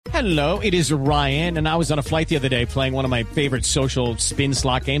Hello, it is Ryan, and I was on a flight the other day playing one of my favorite social spin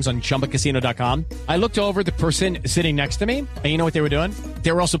slot games on ChumbaCasino.com. I looked over at the person sitting next to me, and you know what they were doing?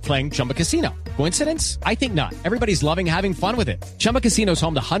 They were also playing Chumba Casino. Coincidence? I think not. Everybody's loving having fun with it. Chumba Casino is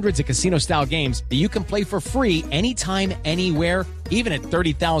home to hundreds of casino-style games that you can play for free anytime, anywhere, even at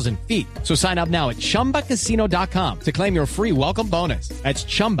 30,000 feet. So sign up now at ChumbaCasino.com to claim your free welcome bonus. That's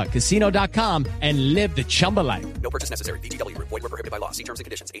ChumbaCasino.com and live the Chumba life. No purchase necessary. VGW. Void where prohibited by law. See terms and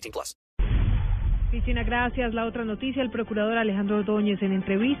conditions. 18+. Cristina, gracias. La otra noticia, el procurador Alejandro Ordóñez, en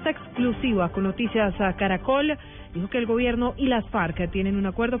entrevista exclusiva con Noticias Caracol, dijo que el gobierno y las FARC tienen un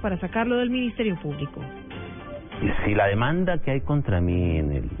acuerdo para sacarlo del Ministerio Público. Si la demanda que hay contra mí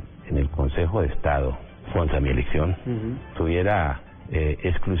en el Consejo de Estado, contra mi elección, tuviera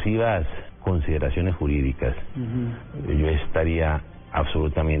exclusivas consideraciones jurídicas, yo estaría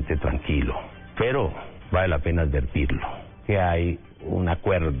absolutamente tranquilo. Pero vale la pena advertirlo, que hay un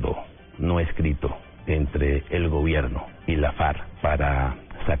acuerdo no escrito entre el gobierno y la FARC para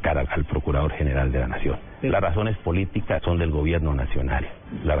sacar al Procurador General de la Nación. Las razones políticas son del gobierno nacional,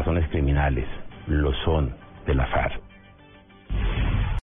 las razones criminales lo son de la FARC.